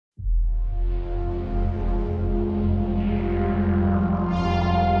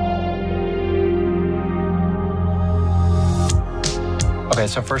Okay,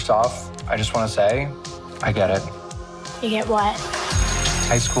 so first off, I just want to say, I get it. You get what?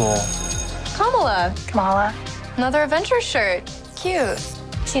 High school. Kamala. Another Avengers shirt. Cute.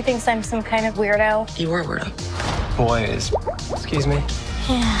 She thinks I'm some kind of weirdo. You were a weirdo. Boys. Excuse me?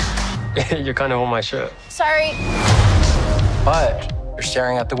 Yeah. You're kind of on my shirt. Sorry. But you're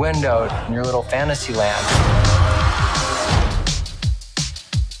staring out the window in your little fantasy land.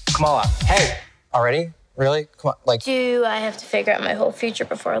 Kamala, hey! Already? Really? Come on, like... Do I have to figure out my whole future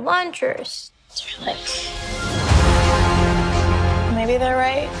before lunch, or is it like... Maybe they're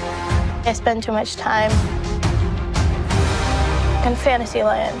right. I spend too much time in fantasy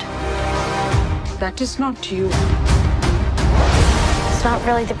land. That is not you. It's not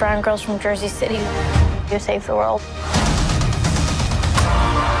really the brown girls from Jersey City who save the world.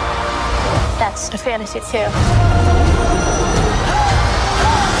 That's a fantasy, too.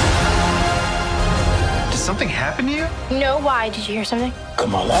 Did something happen to you? No, why? Did you hear something?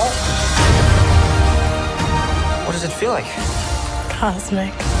 Kamala? What does it feel like?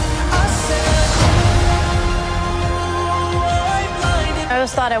 Cosmic. I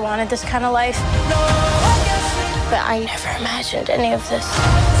always thought I wanted this kind of life, but I never imagined any of this.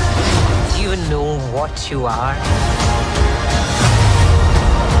 Do you know what you are?